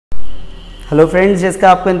Hello friends, जिसका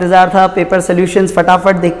आपको इंतजार था, पेपर सॉल्यूशंस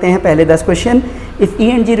फटाफट देखते हैं पहले 10 question. If E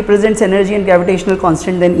and ji represents energy and gravitational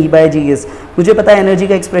constant then E bye ji is. मुझे पता है एनर्जी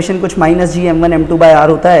का एक्सप्रेशन कुछ minus ji m1 m2 bye are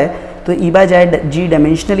होता है, तो ई बाय जी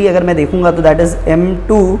डायमेंशनली अगर मैं देखूंगा तो that is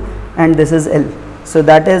m2 and this is l। So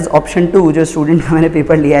that is option 2 जो स्टूडेंट का मैंने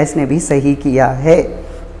पेपर लिया है इसने भी सही किया है।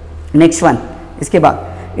 नेक्स्ट वन, इसके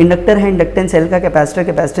बाद इंडक्टर है, इंडक्टेंस L का, कैपेसिटर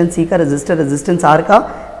कैपेसिटेंस C का, रजिस्टर रेजिस्टेंस R का,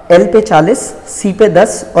 L पे 40, C पे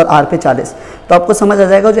 10 और R पे 40। तो आपको समझ आ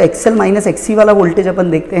जाएगा जो XL माइनस XC वाला वोल्टेज अपन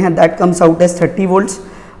देखते हैं that comes out as 30 volts,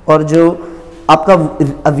 और जो आपका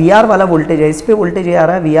VR वाला वोल्टेज है इस पे वोल्टेज ये आ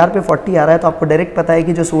रहा है, VR पे 40 आ रहा है, तो आपको डायरेक्ट पता है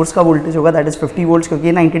कि जो सोर्स का वोल्टेज होगा दैट इज 50 वोल्ट्स, क्योंकि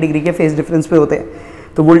ये 90 डिग्री के फेज डिफरेंस पे होते हैं।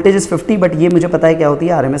 तो वोल्टेज इज 50, बट ये मुझे पता है क्या होती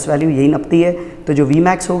है, RMS वैल्यू यही नपती है। तो जो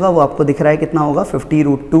Vmax होगा वो आपको दिख रहा है कितना होगा,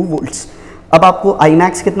 50√2 वोल्ट्स। अब आपको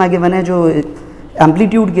Imax कितना गिवन है, जो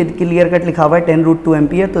एम्पलीट्यूड क्लियर कट लिखा हुआ है 10√2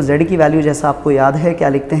 एम्पियर, तो Z की वैल्यू जैसा आपको याद है क्या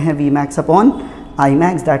लिखते हैं, Vmax upon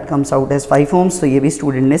Imax, that comes out as 5 ohms। तो ये भी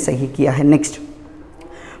स्टूडेंट ने सही किया है। नेक्स्ट,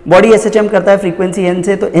 बॉडी SHM करता है फ्रीक्वेंसी n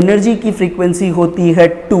से, तो एनर्जी की फ्रीक्वेंसी होती है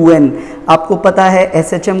 2n। आपको पता है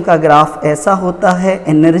SHM का ग्राफ ऐसा होता है,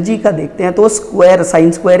 एनर्जी का देखते हैं तो स्क्वायर,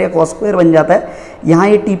 साइन स्क्वायर या कॉस स्क्वायर बन जाता है। यहाँ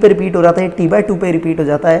ये t पे रिपीट हो जाता है, t/2 पे रिपीट हो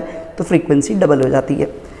जाता है, तो फ्रीक्वेंसी डबल हो जाती है।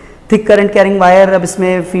 थिक करंट कैरिंग वायर, अब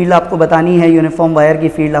इसमें फील्ड आपको बतानी है, यूनिफॉर्म वायर की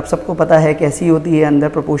फील्ड आप सबको पता है कैसी होती है, अंदर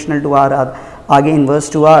प्रोपोर्शनल टू आर, आगे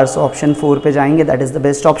inverse to are. So option 4 पे जाएंगे, that is the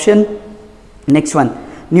best option. Next one,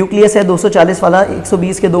 nucleus है 240 वाला,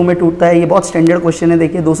 120 के 2 में टूटता है। ये बहुत स्टैंडर्ड क्वेश्चन है,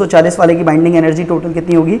 देखिए 240 वाले की बाइंडिंग एनर्जी टोटल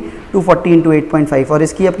कितनी होगी, 240 × 8.5, और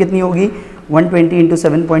इसकी अब कितनी होगी, 120 ×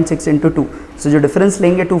 7.6 × 2। सो जो डिफरेंस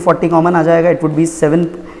लेंगे 240 कॉमन आ जाएगा, इट वुड बी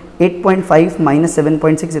 8.5 माइनस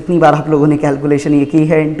 7.6। इतनी बार आप लोगों ने कैलकुलेशन ये की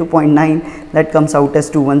है, into 0.9, that comes out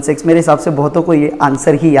as 216। मेरे हिसाब से बहुतों को ये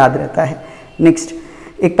आंसर ही याद रहता है। नेक्स्ट,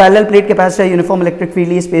 एक parallel plate capacitor, uniform electric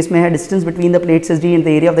field ये स्पेस में है, distance between the plates is d and the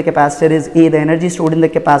area of the capacitor is a, the energy stored in the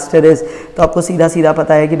capacitor is. तो आपको सीधा सीधा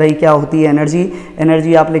पता है कि भाई क्या होती है एनर्जी।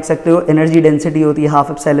 एनर्जी आप लिख सकते हो, एनर्जी डेंसिटी होती है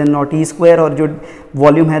 ½ ε0 e², और जो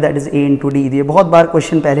वॉल्यूम है दैट इज a × d। ये बहुत बार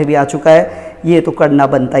क्वेश्चन पहले भी आ चुका है, ये तो करना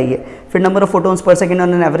बनता ही है। फिर नंबर ऑफ फोटोन्स पर second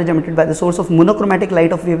on an average emitted by the source of monochromatic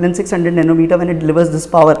light of wavelength 600 nanometre when it delivers this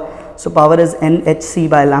power. So power is NHc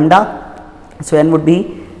by lambda, so n would be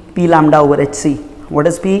p lambda over hc. What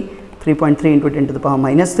is p? 3.3 × 10 to the power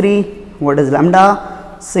minus 3. What is lambda?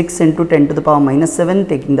 6 × 10 to the power minus 7.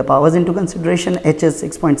 Taking the powers into consideration, h is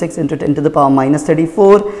 6.6 × 10 to the power minus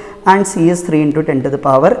 34, and c is 3 × 10 to the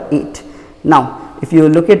power 8. Now, if you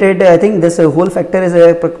look at it, I think this whole factor is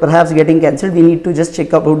perhaps getting cancelled. We need to just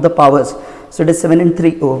check about the powers. So it is 7 and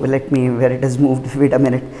 3. Oh, let me, where it has moved. Wait a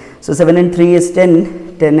minute. So 7 and 3 is 10,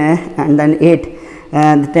 and then 8.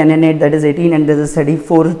 And 10 and 8, that is 18, and this is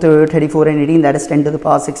 34 and 18, that is 10 to the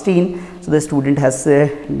power 16. So the student has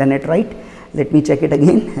done it right. Let me check it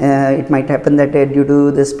again. It might happen that due to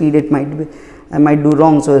the speed I might do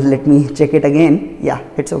wrong, so let me check it again. Yeah,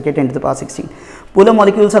 it's okay, 10 to the power 16. Polar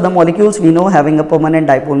molecules are the molecules we know having a permanent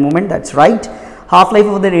dipole moment, that's right.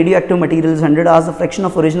 Half-life of the radioactive material is 100 hours. The fraction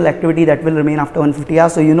of original activity that will remain after 150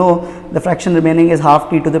 hours. So you know the fraction remaining is half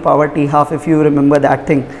t to the power t half, if you remember that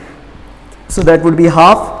thing. So that would be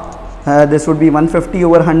half, this would be 150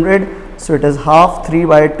 over 100, so it is half 3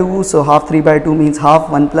 by 2, so half 3 by 2 means half,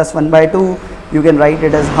 1 plus 1 by 2, you can write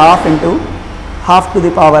it as half into half to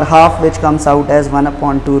the power half, which comes out as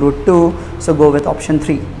 1/2√2, so go with option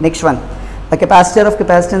 3. Next one, a capacitor of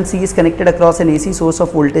capacitance C is connected across an AC source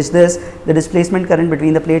of voltage this, the displacement current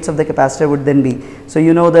between the plates of the capacitor would then be. So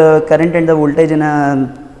you know the current and the voltage in a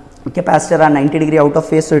capacitor are 90 degree out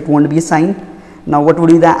of phase, so it won't be sine. Now what would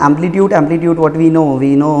be the amplitude? Amplitude, what we know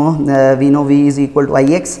V is equal to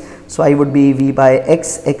Ix, so I would be V by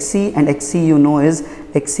X, Xc, and Xc you know is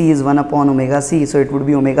Xc is 1/ωc, so it would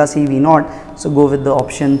be omega c V0, so go with the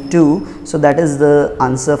option 2. So that is the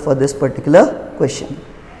answer for this particular question.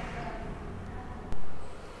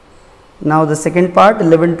 Now the second part,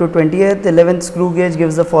 11 to 20th, 11th screw gauge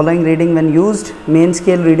gives the following reading when used: main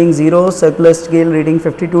scale reading 0, circular scale reading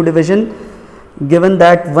 52 division. Given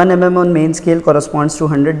that 1 mm on main scale corresponds to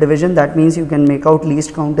 100 division, that means you can make out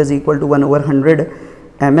least count is equal to 1/100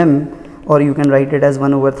 mm, or you can write it as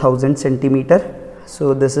 1/1000 centimeter.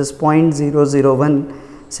 So this is 0.001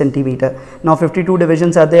 centimeter. Now 52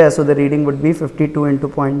 divisions are there, so the reading would be 52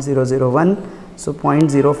 into 0.001, so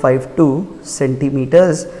 0.052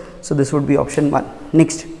 centimeters. So this would be option 1.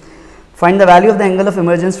 Next, find the value of the angle of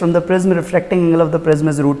emergence from the prism. Refracting angle of the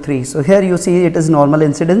prism is √3. So here you see it is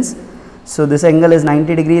normal incidence. So this angle is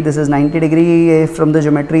 90 degree, this is 90 degree. From the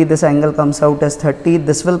geometry this angle comes out as 30,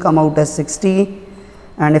 this will come out as 60,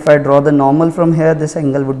 and if I draw the normal from here, this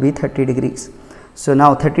angle would be 30 degrees. So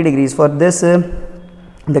now 30 degrees for this,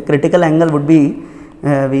 the critical angle would be,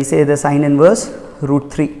 we say the sine inverse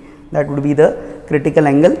root 3, that would be the critical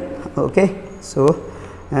angle. Okay, so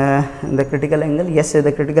the critical angle, yes,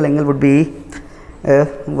 the critical angle would be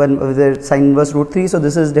the sine inverse root 3. So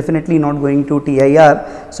this is definitely not going to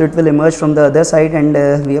TIR, so it will emerge from the other side,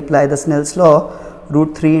 and we apply the Snell's law.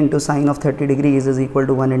 Root 3 into sine of 30 degrees is equal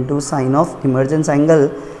to 1 into sine of emergence angle.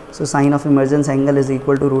 So sine of emergence angle is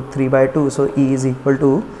equal to root 3 by 2. So E is equal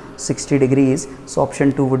to 60 degrees. So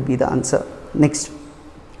option 2 would be the answer. Next,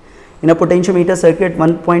 in a potentiometer circuit,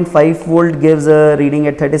 1.5 volt gives a reading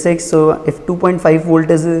at 36. So if 2.5 volt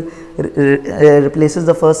is replaces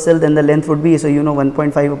the first cell, then the length would be, so you know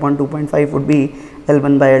 1.5 upon 2.5 would be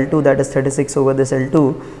L1 by L2, that is 36 over this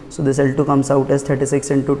L2. So this L2 comes out as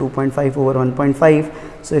 36 into 2.5 over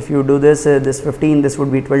 1.5. So if you do this, this 15, this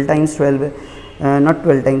would be 12 times 12, not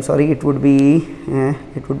 12 times, sorry, it would be,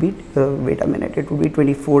 wait a minute, it would be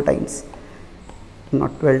 24 times,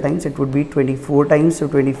 not 12 times, it would be 24 times. So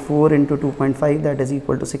 24 into 2.5, that is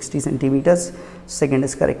equal to 60 centimeters. Second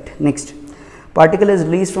is correct. Next, particle is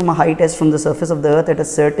released from a height s from the surface of the earth. At a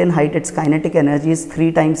certain height, its kinetic energy is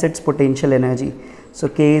 3 times its potential energy. So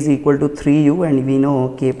K is equal to 3U, and we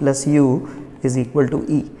know K plus U is equal to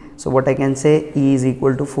E. So what I can say, E is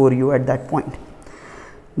equal to 4U at that point.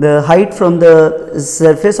 The height from the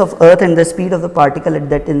surface of earth and the speed of the particle at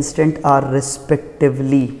that instant are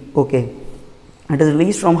respectively. Okay, it is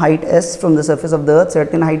released from height s from the surface of the earth.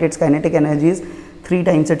 Certain height, its kinetic energy is 3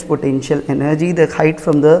 times its potential energy. The height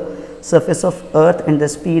from the surface of earth and the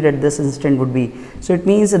speed at this instant would be, so it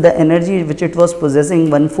means that the energy which it was possessing,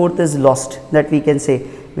 1/4 is lost, that we can say,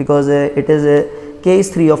 because it is K is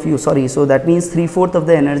 3 of U, sorry, so that means 3/4 of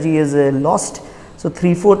the energy is lost. So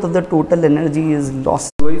 3/4 of the total energy is lost.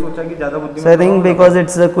 So I think because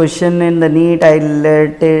it's a question in the NEET,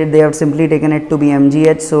 they have simply taken it to be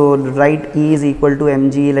mgh. So write E is equal to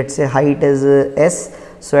mg, let's say height is s.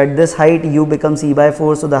 So at this height U becomes E by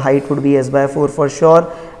 4, so the height would be s by 4 for sure,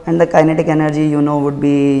 and the kinetic energy you know would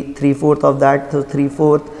be 3/4 of that, so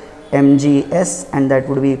 3/4 mgs, and that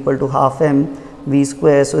would be equal to half m v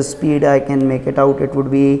square. So speed I can make it out, it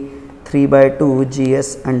would be 3 by 2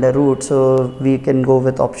 gs under root. So we can go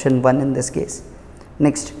with option 1 in this case.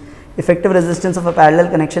 Next, effective resistance of a parallel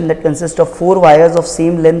connection that consists of 4 wires of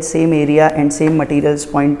same length, same area and same material is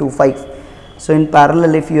 0.25. So in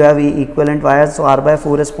parallel, if you have equivalent wires, so R by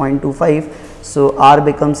 4 is 0.25, so R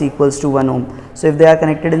becomes equals to 1 ohm. So if they are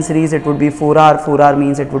connected in series, it would be 4R, 4R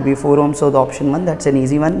means it would be 4 ohm. So the option 1, that's an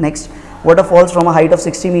easy one. Next, water falls from a height of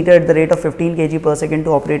 60 meter at the rate of 15 kg per second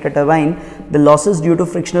to operate a turbine. The losses due to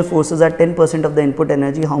frictional forces are 10% of the input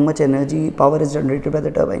energy. How much energy power is generated by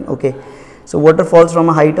the turbine? Okay. So water falls from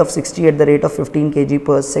a height of 60 at the rate of 15 kg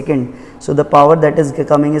per second. So the power that is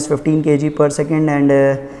coming is 15 kg per second, and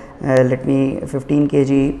let me 15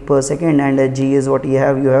 kg per second, and G is what you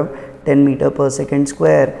have 10 meter per second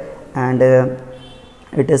square, and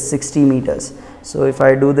it is 60 meters. So if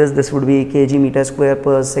I do this, this would be kg meter square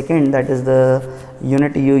per second, that is the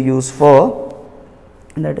unit you use for,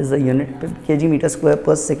 that is the unit kg meter square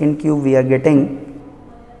per second cube we are getting.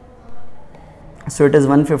 So it is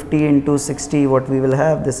 150 into 60, what we will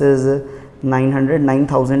have, this is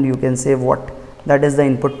 9,000 you can say watt, that is the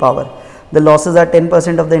input power. The losses are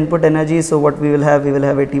 10% of the input energy, so what we will have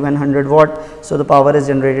 8100 watt. So the power is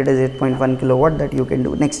generated as 8.1 kilowatt, that you can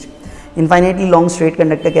do. Next, infinitely long straight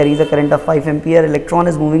conductor carries a current of 5 ampere. Electron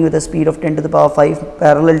is moving with a speed of 10 to the power 5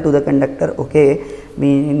 parallel to the conductor. Okay, we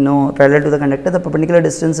know parallel to the conductor, the perpendicular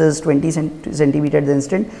distance is 20 centimeter at the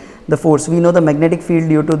instant. The force, we know the magnetic field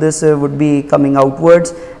due to this would be coming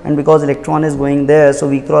outwards, and because electron is going there, so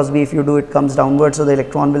V cross B, if you do, it comes downwards, so the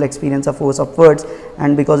electron will experience a force upwards,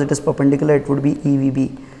 and because it is perpendicular, it would be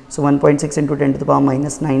EVB. So 1.6 into 10 to the power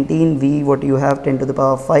minus 19, V what you have 10 to the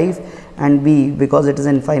power 5, and B, because it is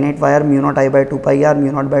an infinite wire, mu naught I by 2 pi r,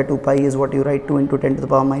 mu naught by 2 pi is what you write 2 into 10 to the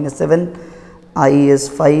power minus 7, I is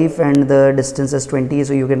 5 and the distance is 20,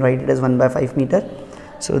 so you can write it as 1 by 5 meter.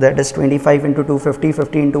 So that is 25 into 250,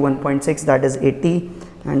 50 into 1.6, that is 80,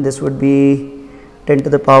 and this would be 10 to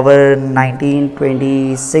the power 19,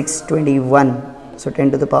 26, 21. So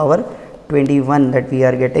 10 to the power 21 that we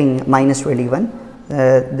are getting, minus 21,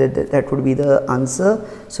 that would be the answer.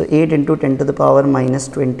 So 8 into 10 to the power minus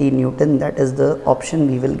 20 Newton, that is the option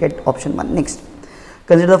we will get, option 1. Next,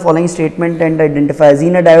 consider the following statement and identify.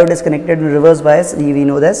 Zener diode is connected in reverse bias, we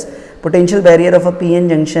know this. Potential barrier of a PN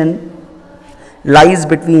junction lies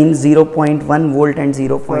between 0.1 volt and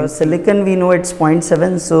 0. For silicon we know it's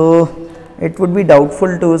 0.7, so it would be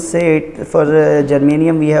doubtful to say it. For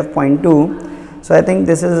germanium we have 0.2, so I think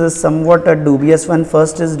this is somewhat a dubious one.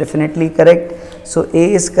 First is definitely correct, So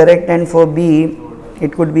A is correct, and for B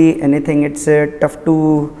it could be anything. It's tough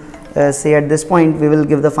to say at this point. We will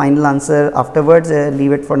give the final answer afterwards.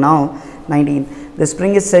 Leave it for now. 19. The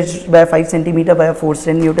spring is stretched by 5 cm by a force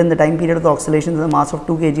 10 Newton. The time period of the oscillation of the mass of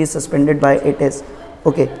 2 kg is suspended by it is.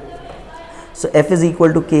 Okay. So F is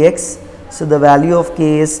equal to kx. So the value of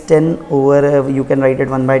k is 10 over, you can write it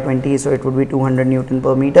 1 by 20. So it would be 200 Newton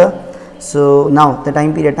per meter. So now the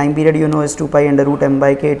time period you know is 2 pi under root m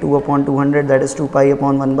by k, 2 upon 200, that is 2 pi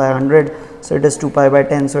upon 1 by 100. So it is 2 pi by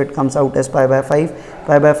 10. So it comes out as pi by 5.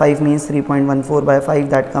 Pi by 5 means 3.14 by 5.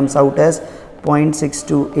 That comes out as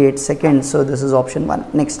 0.628 seconds. So this is option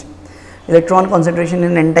 1. Next, electron concentration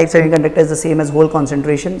in n-type semiconductor is the same as hole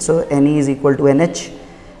concentration. So Ne is equal to Nh.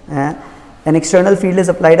 An external field is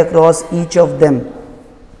applied across each of them.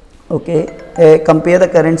 Okay, compare the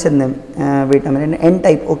currents in them. Wait a minute,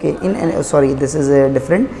 n-type. Okay, sorry, this is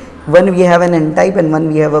different. One we have an n-type and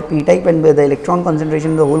one we have a p-type, and where the electron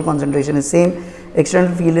concentration, the hole concentration is same.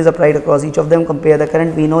 External field is applied across each of them. Compare the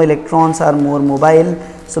current. We know electrons are more mobile.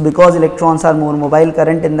 So because electrons are more mobile,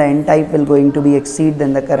 current in the n-type will going to be exceed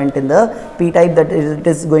than the current in the p-type. That is, it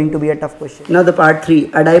is going to be a tough question. Now the part 3.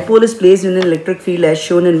 A dipole is placed in an electric field as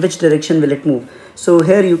shown. In which direction will it move? So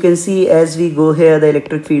here you can see as we go here, the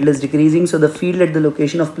electric field is decreasing. So the field at the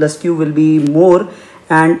location of plus q will be more,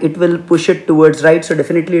 and it will push it towards right. So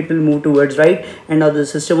definitely it will move towards right, and now the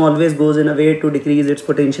system always goes in a way to decrease its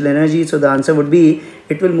potential energy. So the answer would be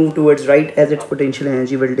it will move towards right as its potential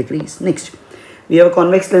energy will decrease. Next, we have a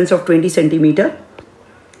convex lens of 20 centimeter,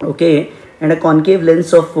 okay, and a concave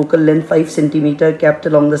lens of focal length 5 centimeter kept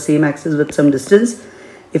along the same axis with some distance.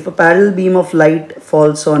 If a parallel beam of light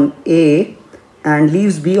falls on A and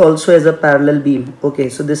leaves B also as a parallel beam, okay,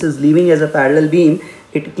 so this is leaving as a parallel beam,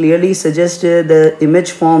 it clearly suggests the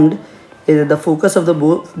image formed, the focus of the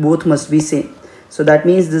both must be same. So that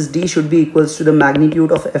means this D should be equals to the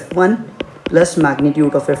magnitude of F1 plus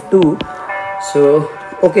magnitude of F2. So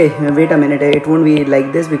okay, wait a minute, it won't be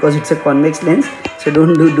like this because it's a convex lens. So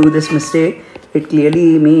don't do this mistake. It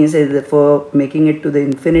clearly means that for making it to the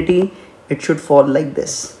infinity, it should fall like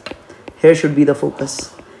this. Here should be the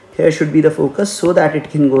focus. Here should be the focus, so that it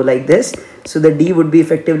can go like this. So the D would be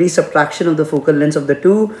effectively subtraction of the focal length of the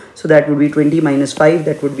two. So that would be 20 minus 5.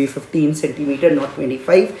 That would be 15 centimeter, not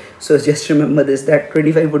 25. So just remember this, that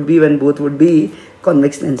 25 would be when both would be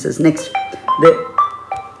convex lenses. Next, the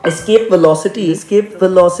escape velocity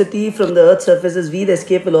from the Earth's surface is V. The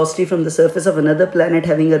escape velocity from the surface of another planet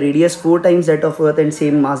having a radius 4 times that of Earth and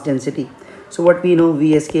same mass density. So what we know,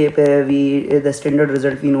 V escape, the standard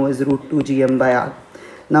result we know is root 2 gm by r.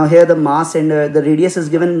 Now here the mass and the radius is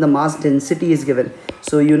given, the mass density is given.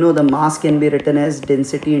 So you know the mass can be written as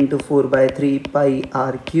density into 4 by 3 pi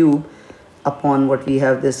r cube upon what we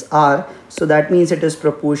have this r. So that means it is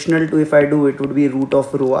proportional to, if I do, it would be root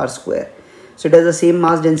of rho r square. So it has the same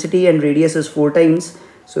mass density and radius is 4 times.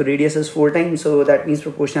 So radius is 4 times. So that means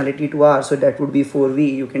proportionality to r. So that would be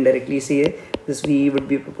 4v. You can directly say this v would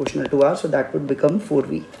be proportional to r. So that would become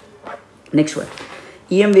 4v. Next one.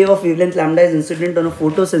 EM wave of wavelength lambda is incident on a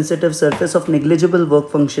photosensitive surface of negligible work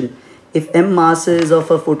function. If m masses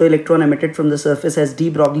of a photoelectron emitted from the surface has de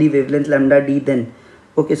Broglie wavelength lambda d, then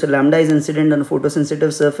okay, so lambda is incident on a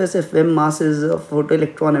photosensitive surface. If m masses of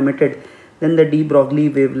photoelectron emitted, then the de Broglie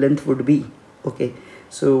wavelength would be okay.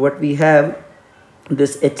 So what we have,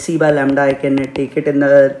 this hc by lambda, I can take it in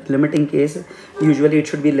the limiting case. Usually it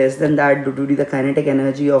should be less than that due to the kinetic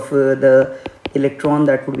energy of the electron,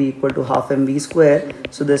 that would be equal to half mv square.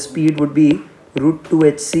 So the speed would be root 2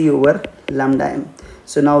 hc over lambda m.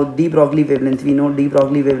 So now de Broglie wavelength, we know de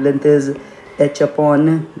Broglie wavelength is h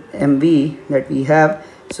upon mv that we have.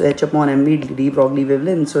 So h upon mv de Broglie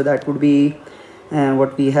wavelength, so that would be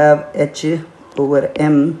what we have, h over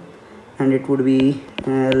m, and it would be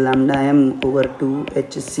lambda m over 2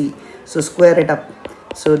 hc. So square it up.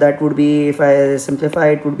 So that would be, if I simplify,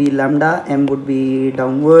 it would be lambda, m would be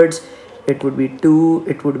downwards, it would be 2,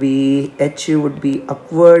 it would be h would be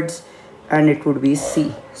upwards, and it would be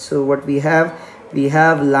c. So what we have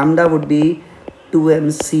lambda would be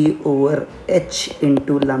 2mc over h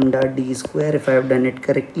into lambda d square, if I have done it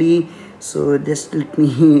correctly. So just let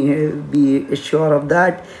me be sure of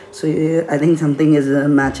that. So I think something is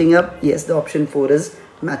matching up. Yes, the option 4 is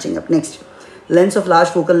matching up. Next, lens of large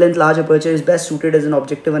focal length, large aperture is best suited as an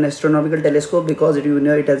objective and astronomical telescope because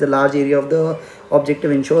it has a large area of the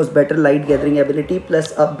objective, ensures better light gathering ability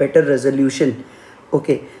plus a better resolution.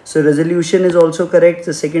 Okay, so resolution is also correct.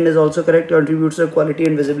 The second is also correct, contributes to the quality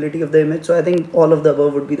and visibility of the image. So I think all of the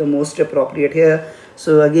above would be the most appropriate here.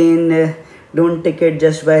 So again, don't take it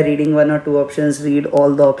just by reading one or two options, read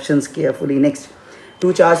all the options carefully. Next,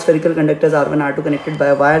 two charged spherical conductors R1 R2 connected by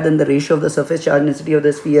a wire, then the ratio of the surface charge density of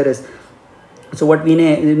the sphere is. So what we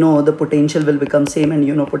know, the potential will become same, and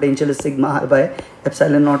you know potential is sigma r by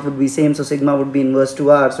epsilon naught would be same, so sigma would be inverse to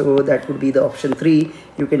r, so that would be the option 3.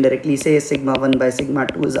 You can directly say sigma 1 by sigma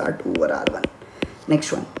 2 is r2 over r1.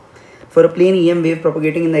 Next one. For a plane EM wave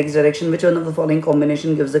propagating in the x direction, which one of the following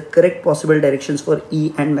combination gives the correct possible directions for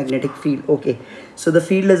E and magnetic field? Okay, so the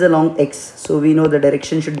field is along x, so we know the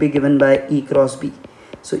direction should be given by E cross B.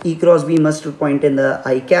 So E cross B must point in the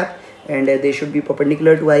I cap, and they should be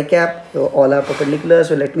perpendicular to I cap. So all are perpendicular.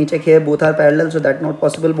 So let me check here. Both are parallel, so that not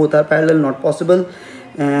possible. Both are parallel, not possible.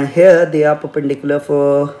 Here they are perpendicular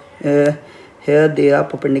for. Here they are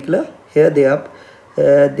perpendicular. Here they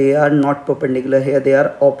are not perpendicular. Here they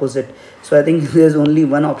are opposite. So I think there's only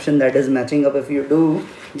one option that is matching up. If you do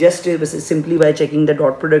just simply by checking the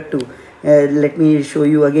dot product too. Let me show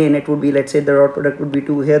you again. It would be, let's say the dot product would be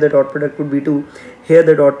 2, here the dot product would be 2, here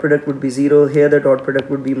the dot product would be 0, here the dot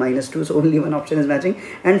product would be -2. So only one option is matching.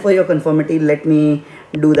 And for your conformity, let me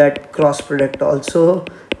do that cross product also,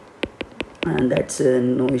 and that's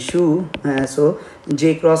no issue. So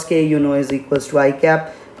j cross k you know is equals to I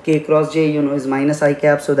cap, k cross j you know is minus I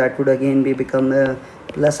cap, so that would again be become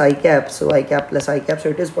plus I cap. So I cap plus I cap, so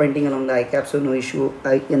it is pointing along the I cap, so no issue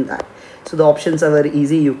in that. So the options are very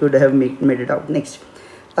easy, you could have made it out. Next,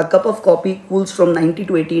 a cup of coffee cools from 90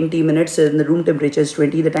 to 80 in T minutes and the room temperature is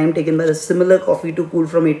 20. The time taken by the similar coffee to cool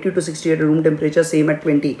from 80 to 60 at a room temperature same at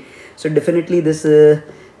 20. So definitely this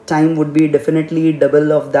time would be definitely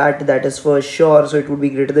double of that, that is for sure. So it would be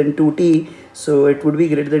greater than 2t. So it would be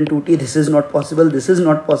greater than 2t. This is not possible, this is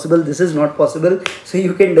not possible, this is not possible. So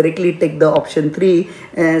you can directly take the option 3.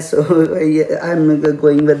 So yeah, I'm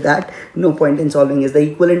going with that. No point in solving. Is the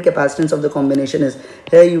equivalent capacitance of the combination is,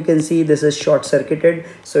 here you can see this is short circuited,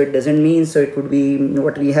 so it doesn't mean. So it would be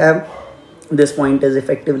what we have. This point is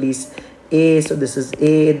effectively A, so this is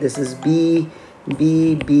A, this is B,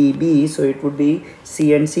 B, B, B, so it would be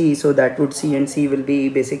C and C. So that would C and C will be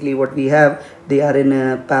basically what we have. They are in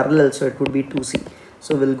parallel, so it would be 2C.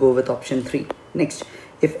 So we'll go with option 3. Next,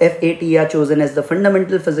 if F, A, T are chosen as the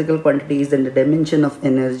fundamental physical quantities, then the dimension of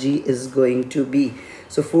energy is going to be,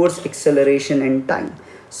 so force, acceleration and time.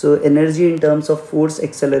 So energy in terms of force,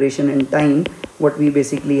 acceleration and time, what we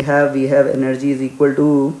basically have, we have energy is equal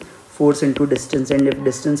to force into distance, and if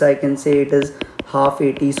distance I can say it is half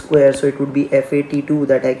AT square, so it would be FAT2,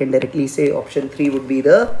 that I can directly say option 3 would be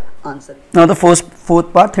the answer. Now the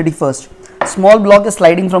fourth part, 31st. Small block is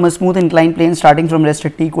sliding from a smooth inclined plane starting from rest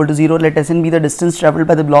at t equal to 0. Let Sn be the distance travelled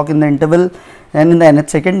by the block in the interval and in the nth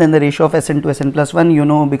second, then the ratio of Sn to Sn plus 1, you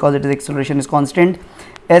know, because it is acceleration is constant,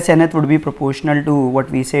 Snth would be proportional to what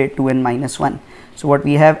we say 2n minus 1. So what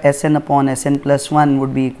we have, Sn upon Sn plus 1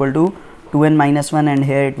 would be equal to 2n minus 1, and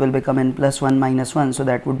here it will become n plus 1 minus 1, so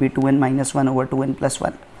that would be 2n minus 1 over 2n plus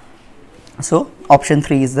 1. So option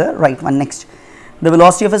 3 is the right one. Next, the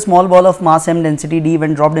velocity of a small ball of mass m density d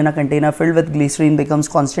when dropped in a container filled with glycerin becomes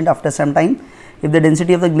constant after some time if the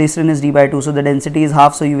density of the glycerin is d by 2. So the density is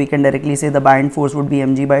half, so we can directly say the buoyant force would be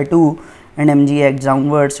mg by 2 and mg acts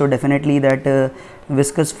downwards. So definitely that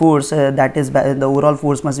viscous force, that is the overall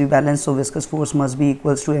force must be balanced, so viscous force must be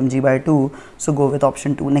equals to mg by 2. So go with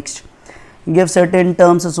option 2. Next, give certain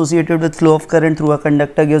terms associated with flow of current through a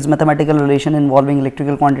conductor, gives mathematical relation involving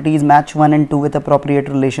electrical quantities, match 1 and 2 with appropriate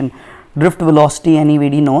relation. Drift velocity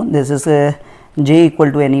NEVD, no, this is J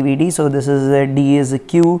equal to NEVD, so this is D is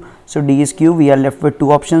Q, so D is Q, we are left with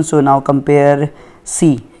 2 options. So now compare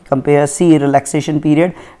C, relaxation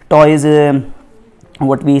period. Tau is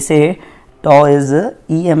what we say, tau is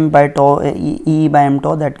EM by tau, E by m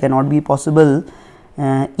tau, that cannot be possible.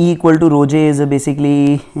 E equal to rho j is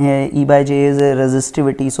basically E by j is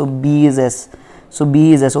resistivity, so B is S. So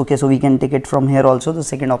B is S, okay, so we can take it from here also, the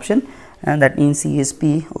second option, and that means C is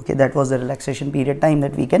P, okay, that was the relaxation period time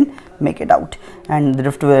that we can make it out. And the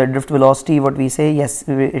drift velocity, what we say, yes,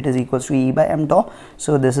 it is equals to E by m tau.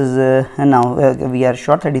 So this is now we are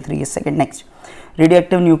short, 33 is second. Next,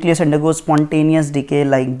 radioactive nucleus undergoes spontaneous decay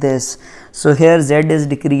like this. So here Z is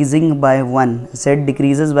decreasing by 1, Z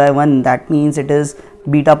decreases by 1, that means it is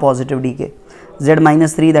beta positive decay. Z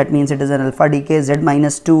minus 3, that means it is an alpha decay. Z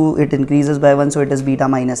minus 2, it increases by 1, so it is beta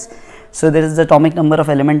minus. So there is the atomic number of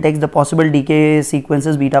element X, the possible decay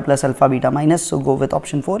sequences beta plus, alpha, beta minus. So go with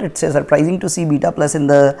option 4. It's surprising to see beta plus in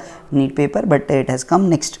the NEET paper, but it has come.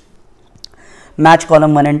 Next, match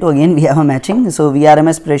column 1 and 2, again we have a matching. So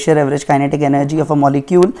VRMS, pressure, average kinetic energy of a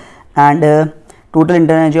molecule, and Total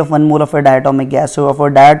internal energy of 1 mole of a diatomic gas. So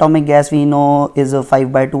for diatomic gas we know is a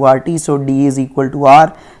 5 by 2 RT, so D is equal to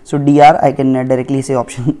R. So dr, I can directly say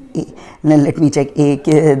option A. Now let me check A.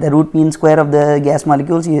 The root mean square of the gas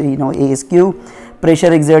molecules, you know A is Q.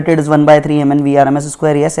 Pressure exerted is 1 by 3 mn Vrms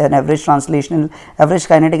square. Yes, and average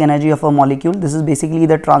kinetic energy of a molecule. This is basically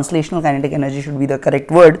the translational kinetic energy should be the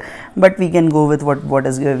correct word, but we can go with what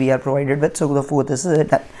is we are provided with. So the fourth is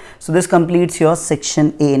done. So this completes your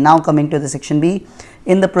section A. Now coming to the section B.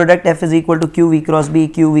 In the product, F is equal to Q V cross B,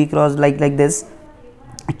 Q V cross like this.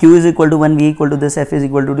 Q is equal to 1, V equal to this, F is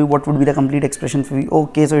equal to 2. What would be the complete expression for V?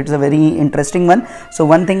 Okay, so it's a very interesting one. So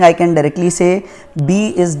one thing I can directly say,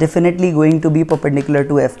 B is definitely going to be perpendicular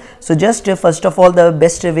to F. So just first of all, the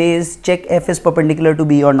best way is check F is perpendicular to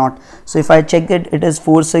B or not. So if I check it, it is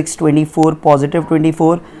 4, 6, 24, positive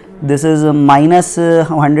 24. This is minus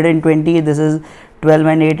 120. This is 12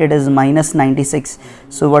 and 8, it is minus 96.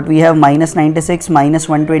 So what we have, minus 96, minus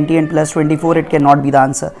 120 and plus 24, it cannot be the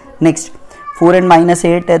answer. Next, 4 and minus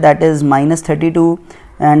 8, that is minus 32,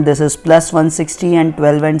 and this is plus 160, and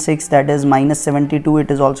 12 and 6, that is minus 72,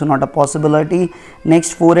 it is also not a possibility.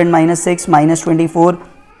 Next, 4 and minus 6, minus 24,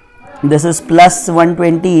 this is plus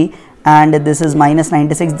 120, and this is minus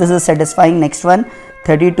 96, this is satisfying. Next one,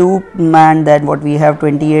 32, and then what we have,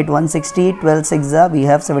 28, 160, 12, 6, we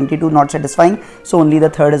have 72, not satisfying. So only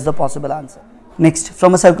the third is the possible answer. Next,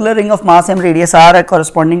 from a circular ring of mass m radius r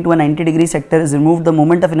corresponding to a 90-degree sector is removed, the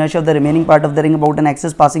moment of inertia of the remaining part of the ring about an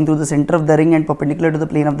axis passing through the center of the ring and perpendicular to the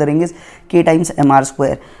plane of the ring is k times mr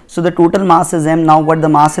square. So the total mass is m. Now what the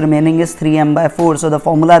mass remaining is 3m by 4. So the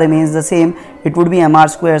formula remains the same. It would be mr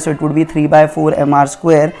square. So it would be 3 by 4 mr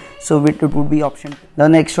square. So it would be option. The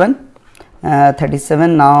next one.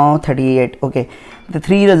 37, now 38. Okay, the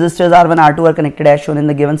three resistors R1, R2 are connected as shown in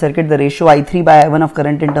the given circuit. The ratio I3 by I1 of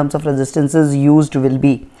current in terms of resistances used will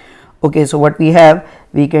be. Okay, so what we have,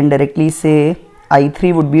 we can directly say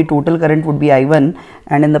I3 would be, total current would be I1,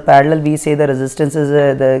 and in the parallel we say the resistance is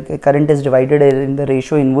the current is divided in the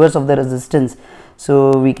ratio inverse of the resistance.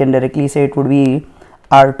 So we can directly say it would be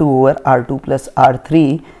R2 over R2 plus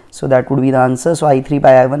R3. So that would be the answer. So I3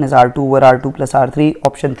 by I1 is R2 over R2 plus R3,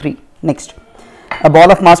 option 3. Next, a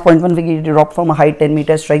ball of mass 0.1 kg dropped from a height 10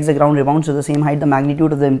 meters, strikes the ground, rebounds to the same height. The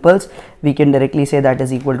magnitude of the impulse, we can directly say that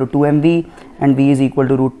is equal to 2 mv, and v is equal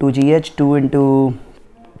to root 2 gh, 2 into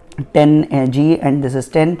 10 g, and this is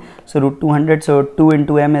 10, so root 200. So 2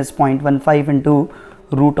 into m is 0.15 into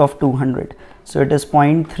root of 200. So it is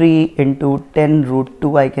 0.3 into 10 root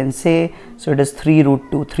 2, I can say. So it is 3 root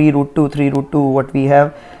 2, 3 root 2, 3 root 2. What we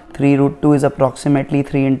have, 3 root 2 is approximately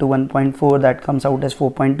 3 into 1.4, that comes out as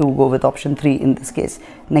 4.2. Go with option 3 in this case.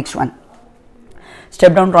 Next one,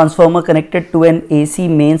 step down transformer connected to an AC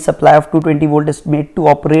main supply of 220 volt is made to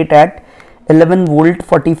operate at 11 volt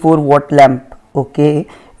 44 watt lamp. Okay,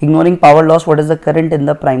 ignoring power loss, what is the current in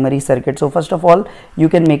the primary circuit? So first of all, you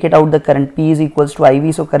can make it out, the current P is equals to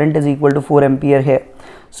IV, so current is equal to 4 ampere here.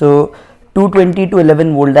 So 220 to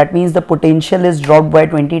 11 volt, that means the potential is dropped by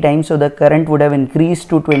 20 times, so the current would have increased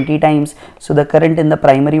to 20 times. So the current in the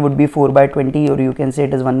primary would be 4 by 20, or you can say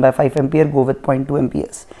it is 1 by 5 ampere. Go with 0.2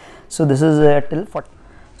 amperes. So this is till 40.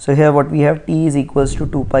 So here what we have, T is equals to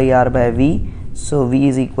 2 pi r by V. So V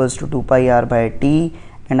is equals to 2 pi r by T,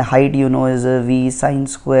 and height you know is V sine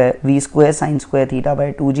square, V square sine square theta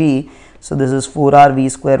by 2g. So this is 4r, V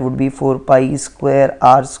square would be 4 pi square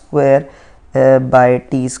r square by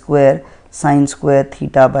T square sine square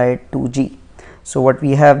theta by 2g. So what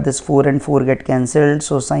we have, this 4 and 4 get cancelled,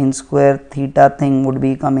 so sine square theta thing would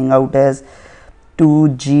be coming out as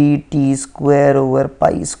 2g t square over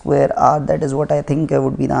pi square r. That is what I think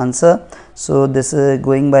would be the answer. So this is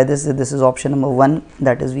going by this is option number 1,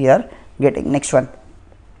 that is we are getting. Next one,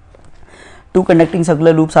 two conducting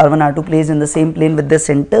circular loops R1 R2 placed in the same plane with their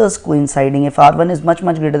centers coinciding. If R1 is much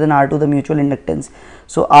greater than R2, the mutual inductance,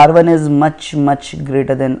 so R1 is much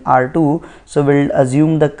greater than R2, so we'll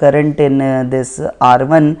assume the current in this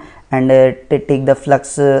R1 and take the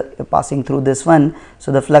flux passing through this one.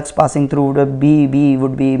 So the flux passing through the B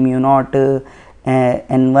would be mu naught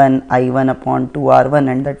N1 I1 upon 2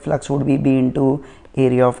 R1, and that flux would be B into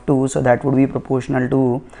area of 2, so that would be proportional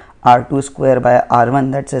to R2 square by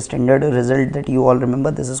R1. That's a standard result that you all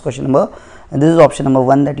remember. This is question number, and this is option number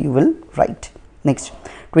 1 that you will write. Next,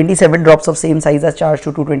 27 drops of same size as charged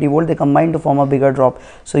to 220 volt, they combine to form a bigger drop.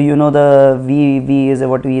 So you know the V is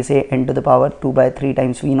what we say n to the power 2 by 3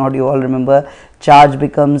 times V naught. You all remember charge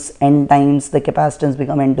becomes n times, the capacitance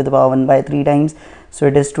become n to the power 1 by 3 times. So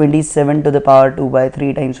it is 27 to the power 2 by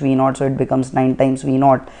 3 times V naught, so it becomes 9 times V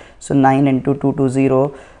naught. So 9 into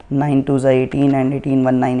 220, 9 2s are 18, and 18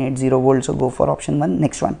 1980 volts. So go for option 1.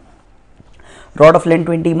 Next one, Rod of length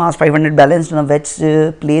 20, mass 500 balanced on a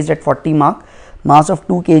wedge placed at 40 mark. Mass of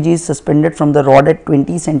 2 kg is suspended from the rod at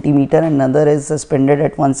 20 centimeter and another is suspended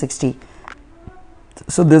at 160.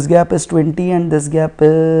 So this gap is 20 and this gap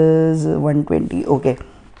is 120. Okay.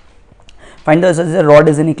 Find the rod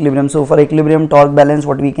is in equilibrium. So for equilibrium torque balance,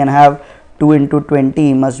 what we can have, 2 into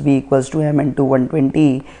 20 must be equals to m into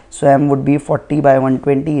 120. So m would be 40 by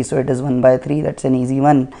 120. So it is 1 by 3. That's an easy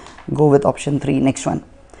one. Go with option 3. Next one.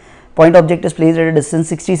 Point object is placed at a distance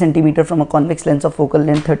 60 centimeter from a convex lens of focal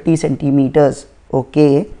length 30 centimeters.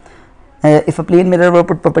 Okay. If a plane mirror were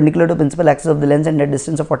put perpendicular to principal axis of the lens and at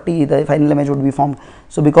distance of 40, the final image would be formed.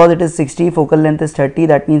 So because it is 60, focal length is 30,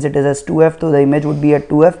 that means it is as 2f, so the image would be at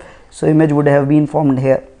 2f. So image would have been formed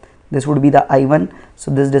here. This would be the I1,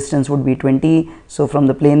 so this distance would be 20. So from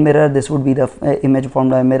the plane mirror, this would be the image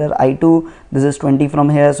formed by mirror. I2, this is 20 from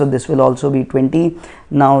here, so this will also be 20.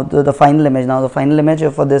 Now the final image. Now the final image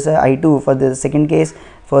for this I2, for the second case,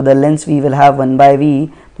 for the lens we will have 1 by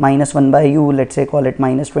v minus 1 by u, let's say call it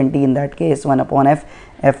minus 20 in that case, 1 upon f.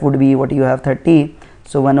 F would be what you have, 30.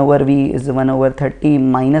 So 1 over v is 1 over 30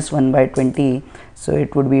 minus 1 by 20. So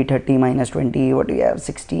it would be 30 minus 20, what do you have,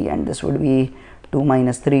 60, and this would be 2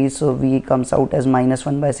 minus 3, so v comes out as minus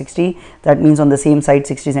 1 by 60. That means on the same side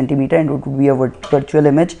 60 centimeter, and it would be a virtual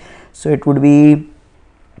image. So it would be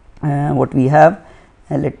what we have.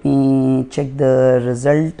 Let me check the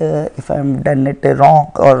result if I am done it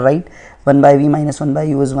wrong or right. 1 by v minus 1 by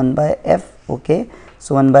u is 1 by f. Okay,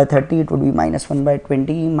 so 1 by 30 it would be minus 1 by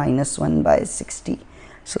 20 minus 1 by 60.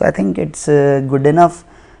 So I think it's good enough.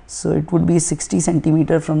 So it would be 60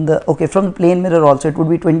 centimeter from the, okay, from the plane mirror also it would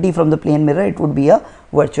be 20 from the plane mirror, it would be a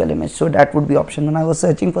virtual image. So that would be option. When I was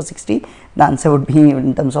searching for 60, the answer would be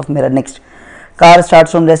in terms of mirror. Next, car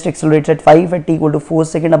starts from rest, accelerates at 5, at t equal to 4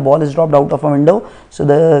 seconds, a ball is dropped out of a window. So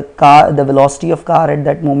the velocity of car at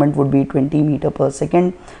that moment would be 20 meter per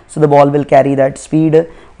second. So the ball will carry that speed.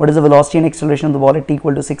 What is the velocity and acceleration of the ball at t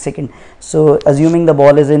equal to 6 seconds? So assuming the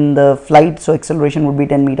ball is in the flight, so acceleration would be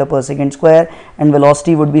 10 meter per second square and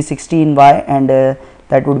velocity would be 60 in y, and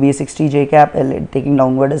that would be 60 j cap, taking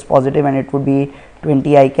downward as positive, and it would be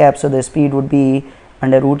 20 I cap. So the speed would be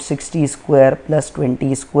under root 60 square plus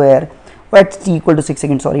 20 square. At t equal to 6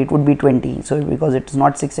 seconds, sorry, it would be 20. So because it is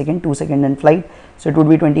not 6 seconds, 2 seconds in flight, so it would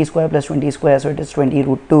be 20 square plus 20 square, so it is 20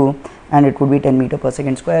 root 2, and it would be 10 meter per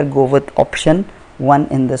second square. Go with option 1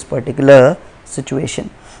 in this particular situation.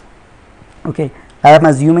 Okay, I am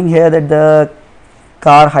assuming here that the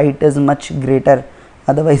car height is much greater,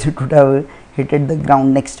 otherwise it would have hit the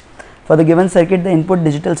ground. Next, for the given circuit, the input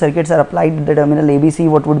digital circuits are applied at the terminal ABC.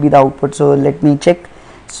 What would be the output? So let me check.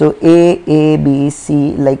 So A, B,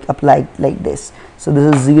 C, like applied like this. So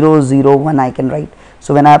this is 0, 0, 1 I can write.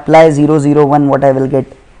 So when I apply 0, 0, 1, what I will get?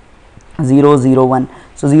 0, 0, 1.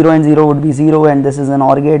 So 0 and 0 would be 0, and this is an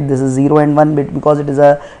OR gate. This is 0 and 1, but because it is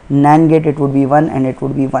a NAND gate, it would be 1 and it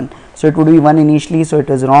would be 1. So it would be 1 initially, so it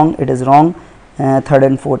is wrong. It is wrong. Third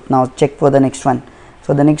and fourth. Now check for the next one.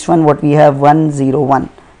 For the next one, what we have? 1, 0, 1.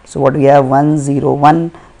 So what we have? 1, 0,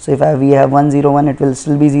 1. So if we have 1, 0, 1, it will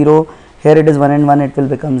still be 0. Here it is 1 and 1, it will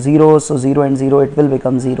become 0. So 0 and 0, it will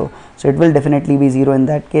become 0. So it will definitely be 0 in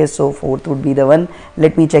that case. So fourth would be the 1.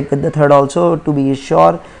 Let me check with the third also to be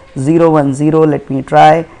sure. 0, 1, 0. Let me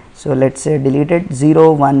try. So let's say delete it.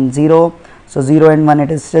 0, 1, 0. So 0 and 1,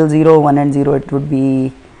 it is still 0. 1 and 0, it would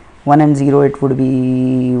be 1 and 0, it would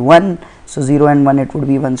be 1. So 0 and 1, it would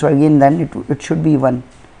be 1. So again, then it should be 1.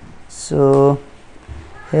 So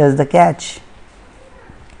here's the catch.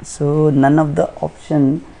 So none of the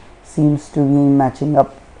option seems to be matching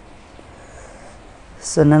up.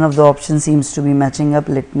 So none of the options seems to be matching up.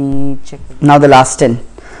 Let me check. Now the last 10.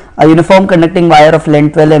 A uniform conducting wire of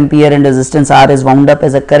length 12 ampere and resistance R is wound up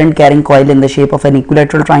as a current carrying coil in the shape of an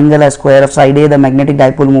equilateral triangle. A square of side A, the magnetic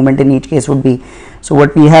dipole moment in each case would be. So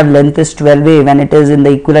what we have, length is 12A when it is in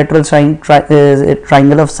the equilateral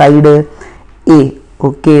triangle of side A.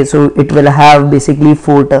 Okay, so it will have basically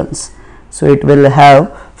 4 turns. So it will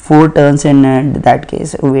have 4 turns in that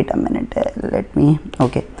case. Wait a minute, let me,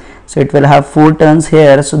 okay, so it will have 4 turns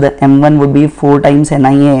here. So the M1 would be 4 times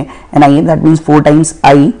NIA, that means 4 times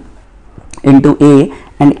I into A,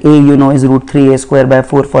 and A you know is root 3A square by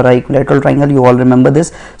 4 for a equilateral triangle. You all remember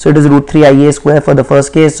this. So it is root 3 IA square for the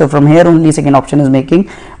first case. So from here only second option is making,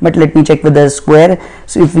 but let me check with the square.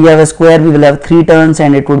 So if we have a square, we will have 3 turns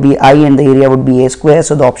and it would be I and the area would be A square.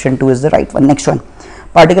 So the option 2 is the right one. Next one.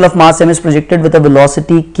 Particle of mass m is projected with a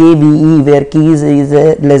velocity kve, where k is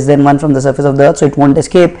less than 1 from the surface of the earth, so it won't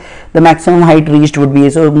escape. The maximum height reached would be,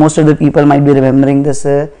 so most of the people might be remembering this.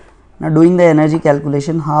 Now doing the energy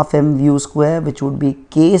calculation, half m v square, which would be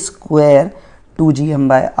k square 2 gm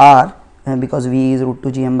by r, because V is root 2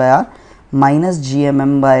 gm by r, minus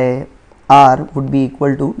gmm by r would be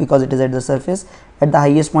equal to, because it is at the surface, at the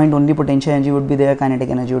highest point only potential energy would be there, kinetic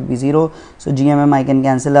energy would be 0. So gmm I can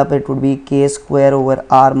cancel up, it would be k square over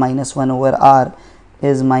r minus 1 over r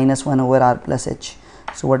is minus 1 over r plus h.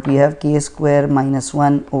 So what we have, k square minus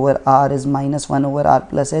 1 over r is minus 1 over r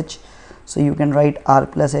plus h. So you can write r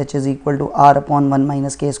plus h is equal to r upon 1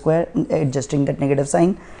 minus k square, adjusting that negative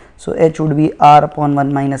sign. So h would be r upon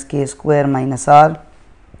 1 minus k square minus r.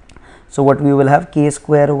 So what we will have, k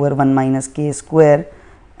square over 1 minus k square,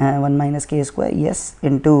 1 minus k square, yes,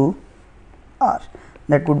 into r.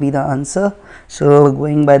 That would be the answer. So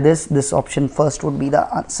going by this option first would be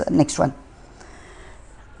the answer. Next one.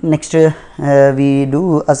 Next we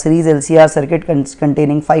do a series LCR circuit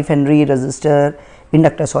containing 5 Henry resistor,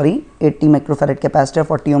 inductor, 80 microfarad capacitor,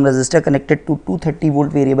 40 ohm resistor connected to 230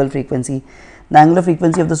 volt variable frequency. The angular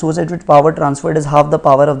frequency of the source at which power transferred is half the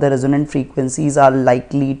power of the resonant frequencies are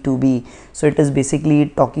likely to be. So it is basically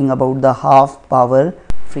talking about the half power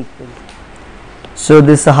frequency. So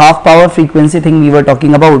this half power frequency thing we were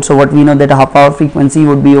talking about. So what we know, that half power frequency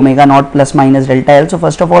would be omega naught plus minus delta L. So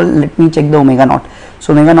first of all, let me check the omega naught.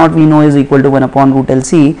 So omega naught we know is equal to 1 upon root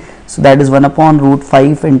LC. So that is 1 upon root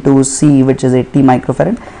 5 into C, which is 80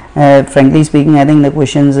 microfarad. Frankly speaking, I think the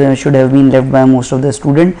questions should have been left by most of the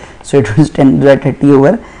student. So it was 30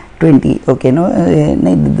 over 20. Okay, no,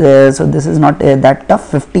 so this is not that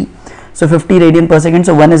tough. 50. So 50 radian per second.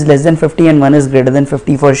 So one is less than 50 and one is greater than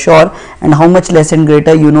 50 for sure. And how much less and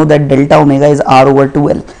greater? You know that delta omega is r over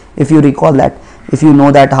 2L. If you recall that, if you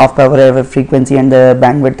know that half power frequency and the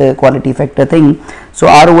bandwidth quality factor thing. So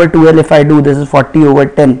r over 2L, if I do, this is 40 over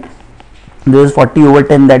 10. This is 40 over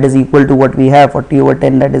 10, that is equal to what we have, 40 over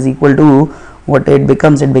 10, that is equal to what it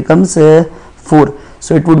becomes, 4.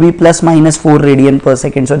 So it would be plus minus 4 radian per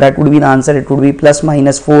second. So that would be the answer. It would be plus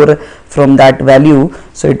minus 4 from that value.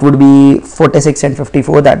 So it would be 46 and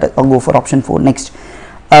 54. That I'll go for option 4. Next,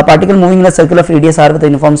 a particle moving in a circle of radius r with a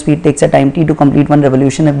uniform speed takes a time t to complete one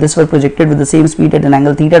revolution. If this were projected with the same speed at an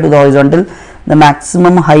angle theta to the horizontal, the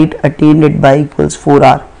maximum height attained it by equals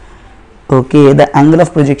 4r. Okay, the angle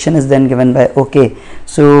of projection is then given by, okay,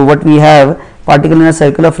 so what we have, particle in a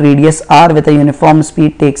circle of radius r with a uniform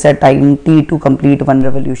speed takes a time t to complete one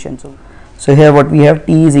revolution. So here what we have,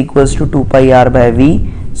 t is equals to 2 pi r by v.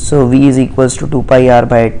 So v is equals to 2 pi r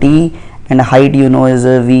by t, and height you know is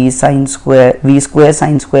v sine square, v square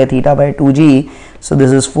sine square theta by 2g. So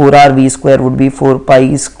this is 4r, v square would be 4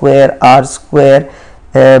 pi square r square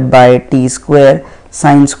by t square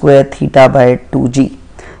sine square theta by 2g.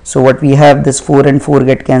 So what we have, this 4 and 4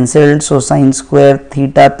 get cancelled. So sine square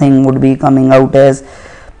theta thing would be coming out as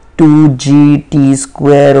 2g t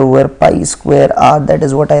square over pi square r. That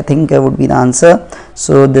is what I think would be the answer.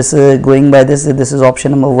 So this is going by this is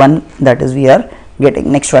option number 1, that is we are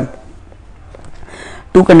getting. Next one.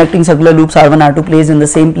 Two conducting circular loops R1 R2 placed in the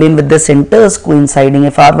same plane with the centers coinciding.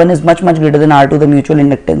 If R1 is much greater than R2, the mutual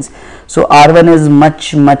inductance. So R1 is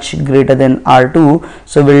much greater than R2.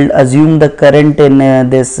 So we'll assume the current in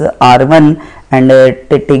this R1 and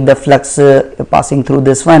take the flux passing through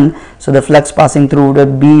this one. So the flux passing through the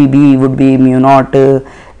B would be mu naught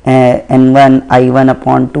N1 I1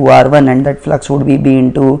 upon 2R1, and that flux would be B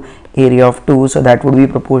into area of 2. So that would be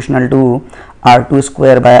proportional to R2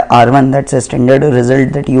 square by R1. That's a standard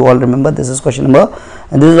result that you all remember. This is question number,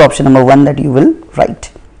 and this is option number 1 that you will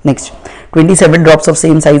write. Next, 27 drops of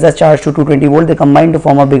same size are charged to 220 volt. They combine to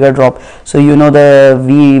form a bigger drop. So you know the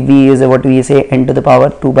V is what we say n to the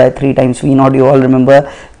power 2 by 3 times V naught. You all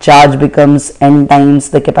remember charge becomes n times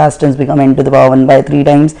the capacitance become n to the power 1 by 3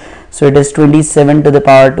 times. So it is 27 to the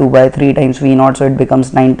power 2 by 3 times V naught. So it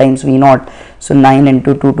becomes 9 times V naught. So 9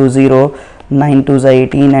 into 2 to 0. 9 2s are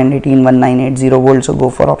 18 and 18 1980 volts. So go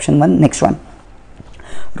for option 1. Next one,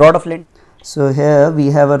 rod of length. So here we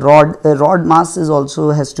have a rod mass is also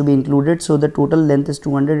has to be included. So the total length is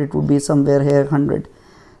 200. It would be somewhere here 100.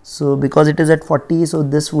 So because it is at 40, so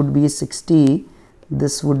this would be 60,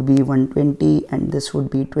 this would be 120, and this would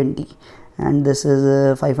be 20, and this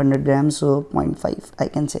is 500 grams, so 0.5 I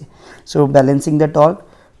can say. So balancing the torque,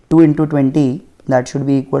 2 into 20, that should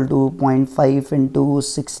be equal to 0.5 into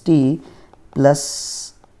 60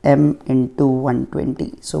 plus m into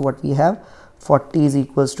 120. So what we have, 40 is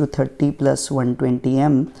equals to 30 plus 120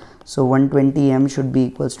 m. So 120 m should be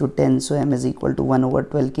equals to 10. So m is equal to 1 over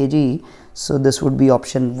 12 kg. So this would be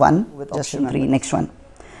option 1 with option 3. Next one.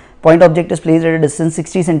 Point object is placed at a distance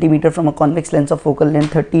 60 centimeter from a convex lens of focal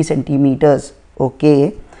length 30 centimeters.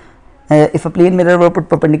 Okay. If a plane mirror were put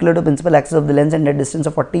perpendicular to the principal axis of the lens and at a distance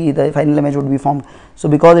of 40, the final image would be formed. So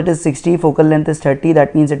because it is 60, focal length is 30,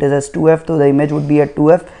 that means it is as 2f, so the image would be at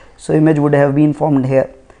 2f. So image would have been formed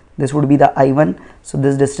here. This would be the I1, so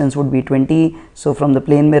this distance would be 20. So from the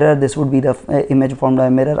plane mirror, this would be the image formed by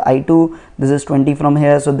mirror. I2, this is 20 from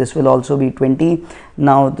here, so this will also be 20.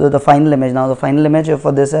 Now the final image. Now the final image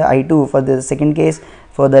for this I2, for the second case,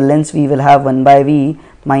 for the lens we will have 1 by V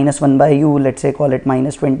minus 1 by U, let's say call it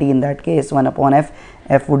minus 20 in that case, 1 upon F.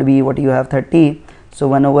 F would be what you have 30. So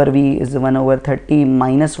 1 over V is 1 over 30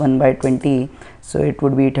 minus 1 by 20. So it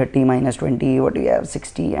would be 30 minus 20, what do we have,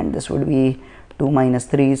 60, and this would be 2 minus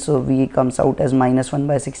 3, so V comes out as minus 1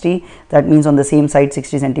 by 60. That means on the same side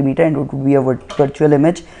 60 centimeter, and it would be a virtual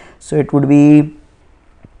image. So it would be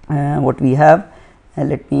what we have.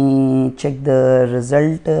 Let me check the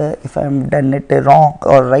result if I am done it wrong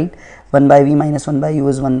or right. 1 by V minus 1 by U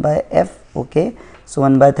is 1 by F. Okay, so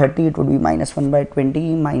 1 by 30, it would be minus 1 by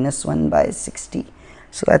 20 minus 1 by 60.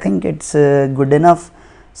 So I think it's good enough.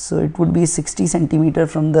 So it would be 60 centimeter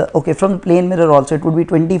from the, okay, from the plane mirror also it would be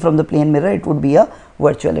 20 from the plane mirror, it would be a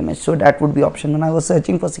virtual image. So that would be option 1. I was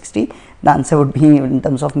searching for 60, the answer would be in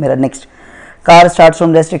terms of mirror. Next, car starts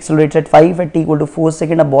from rest, accelerates at 5, at t equal to 4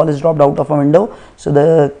 seconds, a ball is dropped out of a window. So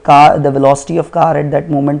the velocity of car at that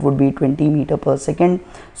moment would be 20 meter per second.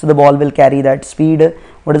 So the ball will carry that speed.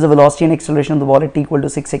 What is the velocity and acceleration of the ball at t equal to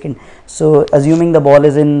 6 seconds? So assuming the ball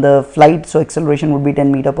is in the flight, so acceleration would be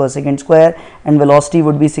 10 meter per second square, and velocity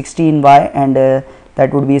would be 16 y, and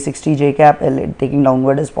that would be 60 j cap, taking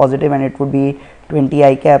downward is positive, and it would be 20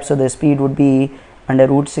 I cap. So the speed would be under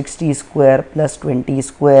root 60 square plus 20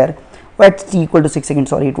 square. At t equal to 6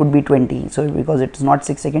 seconds, sorry, it would be 20. So because it is not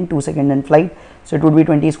 6 seconds, 2 seconds in flight, so it would be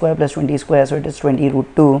 20 square plus 20 square, so it is 20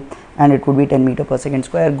 root 2, and it would be 10 meter per second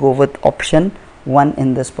square. Go with option 1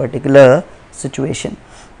 in this particular situation.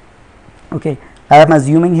 Okay, I am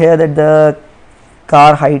assuming here that the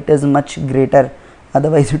car height is much greater,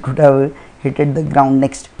 otherwise it would have hit the ground.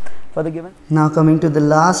 Next, for the given. Now coming to the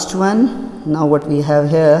last one. Now what we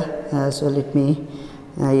have here, so let me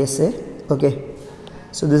yes say, okay.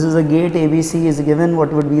 So this is a gate, ABC is given.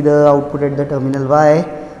 What would be the output at the terminal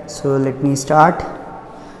Y? So let me start.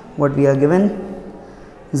 What we are given,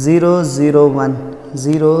 0 0 1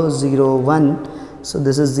 0 0 1. So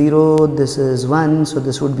this is 0, this is 1, so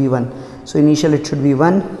this would be 1. So initial it should be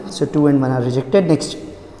 1, so 2 and 1 are rejected. Next,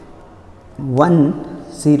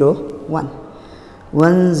 1 0 1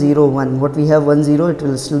 1 0 1. What we have, 1 0, it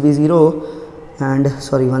will still be 0, and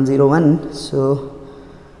sorry, 1 0 1. So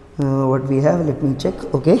what we have, let me check.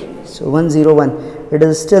 Okay, so 1 0 1, it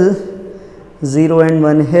is still 0 and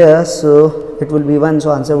 1 here, so it will be 1,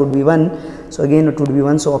 so answer would be 1. So again it would be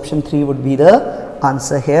 1, so option 3 would be the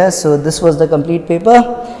answer here. So this was the complete paper.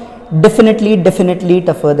 Definitely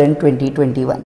tougher than 2021.